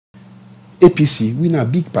APC, we are a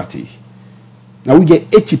big party. Now we get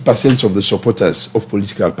 80% of the supporters of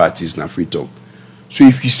political parties in freedom. So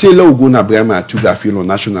if you say let we go na Brahma to that field on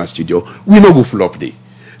National Studio, we no go flop there.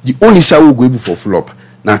 The only side we go able for flop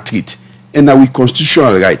na treat. And now we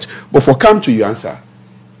constitutional right. But for come to your answer,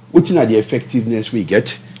 what's not the effectiveness we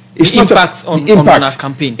get? It's not impact on our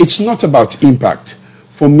campaign. It's not about impact.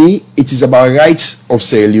 For me, it is about rights of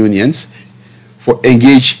Sierra Leoneans for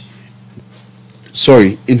engage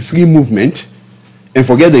in free movement and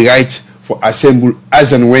forget the right for assemble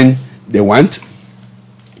as and when they want.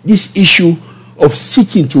 This issue of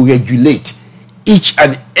seeking to regulate each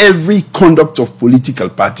and every conduct of political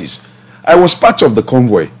parties. I was part of the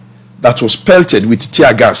convoy that was pelted with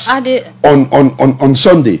tear gas on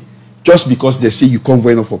Sunday just because they say you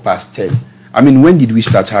convoy for past 10. I mean, when did we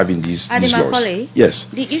start having these laws? Yes.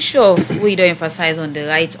 The issue of we don't emphasize on the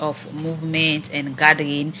right of movement and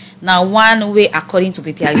gathering. Now, one way, according to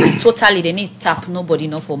Pprc, totally they need tap nobody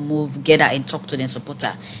not for move, gather and talk to them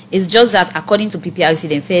supporter. It's just that according to Pprc,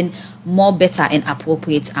 they find more better and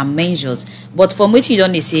appropriate measures. But from which you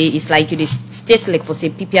don't say, it's like you state like for say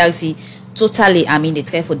Pprc totally, I mean, they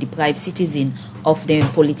try for deprive citizen of their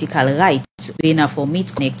political rights. We now for me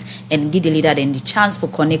to connect and give the leader then the chance for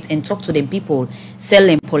connect and talk to them people, sell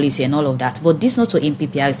them policy and all of that. But this not to in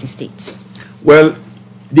Pprc state. Well,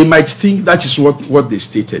 they might think that is what they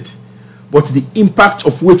stated. But the impact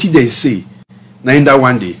of what they say, now in that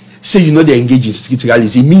one day, say you know they engage in street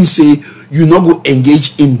rallies, it means say you not go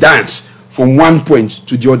engage in dance from one point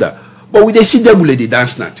to the other. But we they see them will they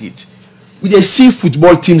dance not it. We they see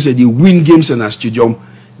football teams and they win games in a stadium,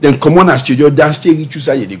 then come on a stadium, dance, they choose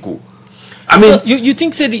how they go. I mean, so you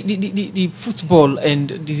think say the football and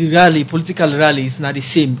the rally, political rally is not the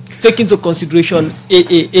same? Take into consideration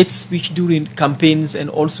hate speech during campaigns and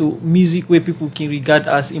also music where people can regard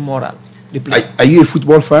as immoral. Are you a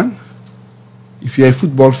football fan? If you're a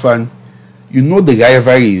football fan, you know the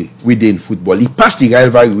rivalry within football. It passed the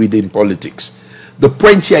rivalry within politics. The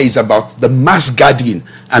point here is about the mass gathering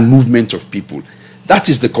and movement of people. That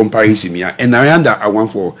is the comparison here. And I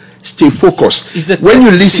want for stay focused. When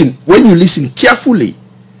you listen carefully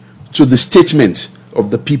to the statement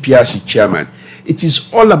of the Pprc chairman, it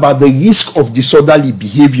is all about the risk of disorderly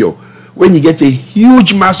behavior when you get a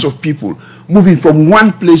huge mass of people moving from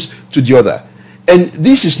one place to the other. And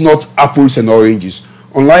this is not apples and oranges.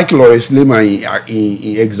 Unlike Lawrence Lema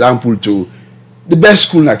in example to the best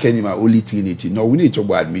school in Kenima, Holy Trinity. No, we need to talk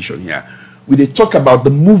about admission here. We need to talk about the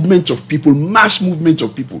movement of people, mass movement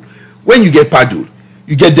of people. When you get paddle,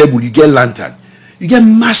 you get devil, you get lantern, you get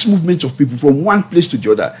mass movement of people from one place to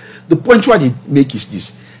the other. The point what they make is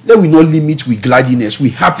this: let we not limit with gladness,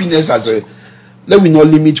 with happiness as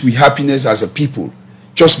a people,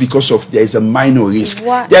 just because of there is a minor risk.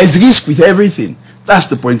 There is risk with everything. That's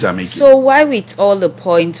the point I'm making. So why with all the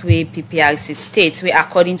points where Pprc states, where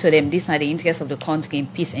according to them, these are the interests of the country in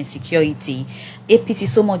peace and security, APC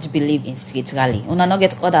so much believe in street rally? Una not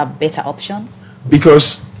get other better option?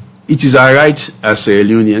 Because it is our right as a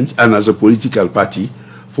union and as a political party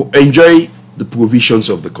for enjoy the provisions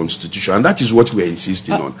of the Constitution. And that is what we are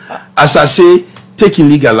insisting on. As I say, taking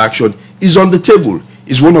legal action is on the table.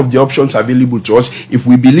 Is one of the options available to us. If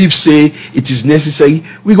we believe, say, it is necessary,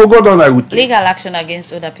 we go down our route. Legal action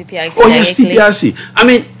against other Pprc. Oh, yes, Pprc. I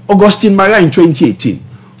mean, Augustine Mara in 2018,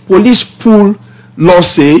 police pull law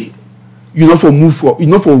say,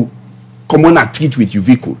 for common and treat with your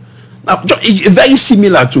vehicle. Now, very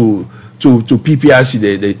similar to Pprc,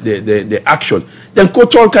 the action. Then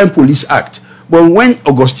Cultural Crime Police Act. But when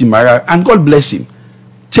Augustine Mara, and God bless him,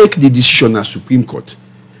 take the decision as Supreme Court,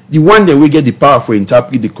 the one that we get the power for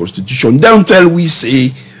interpret the Constitution, don't tell we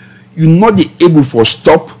say you're not able for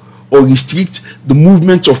stop or restrict the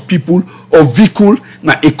movement of people or vehicle in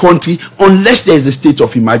a country unless there is a state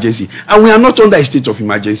of emergency. And we are not under a state of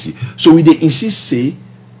emergency. So we they insist say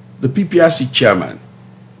the Pprc chairman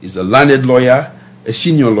is a learned lawyer, a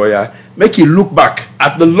senior lawyer, make it look back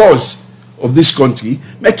at the laws of this country,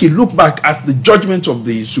 make it look back at the judgment of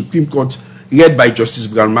the Supreme Court read by Justice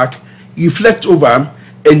Brown-Mark, reflect over them,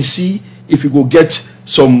 and see if we go get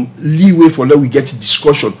some leeway for let we get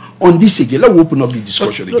discussion on this again. Let me open up the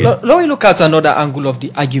discussion again. Let me look at another angle of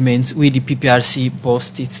the argument where the Pprc boss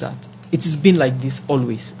states that it has been like this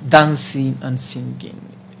always, dancing and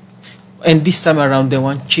singing. And this time around they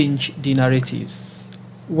want to change the narratives.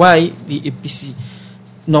 Why the APC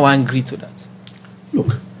no agree to that?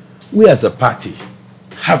 Look, we as a party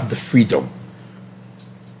have the freedom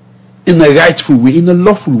in a rightful way, in a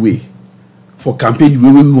lawful way, for campaign the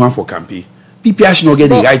way we want for campaign. Pprc not get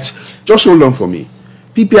the right. Just hold on for me.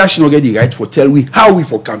 Pprc not get the right for tell we how we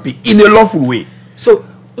for campaign in a lawful way. So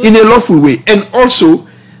in a lawful way. And also,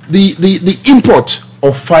 the import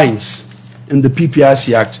of fines in the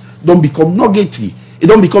PPRC Act don't become nugatory. It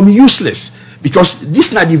don't become useless. Because this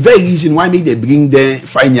is not the very reason why they bring the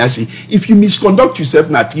fine. If you misconduct yourself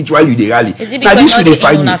in a treat while you dey rally, is it because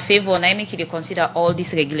not in una favor and I make you consider all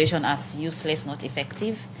this regulation as useless, not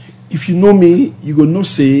effective? If you know me, you go know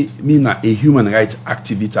say me na a human rights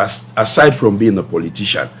activist aside from being a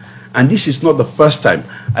politician. And this is not the first time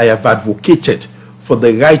I have advocated for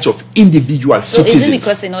the rights of individual citizens. So is it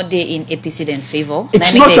because they're not there in APC in favor?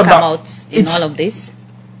 It's not about come out in all of this.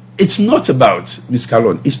 It's not about, Ms.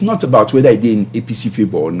 Calon, it's not about whether they're in APC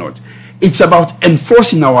favor or not. It's about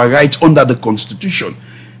enforcing our rights under the Constitution.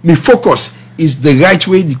 My focus is the right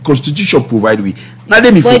way the Constitution provides we. Now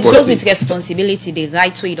let me focus. But it goes with responsibility, the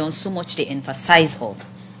right way you don't so much they emphasize on.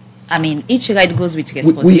 I mean, each right goes with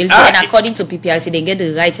responsibility, and according to PPRC, they get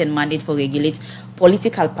the right and mandate for regulate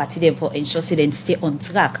political party them for ensure they stay on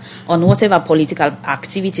track on whatever political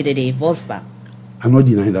activity that they involve by. I'm not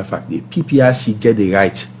denying that fact. The PPRC get the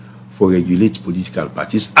right for regulate political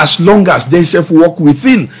parties as long as they self work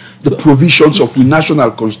within the provisions of the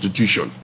national constitution.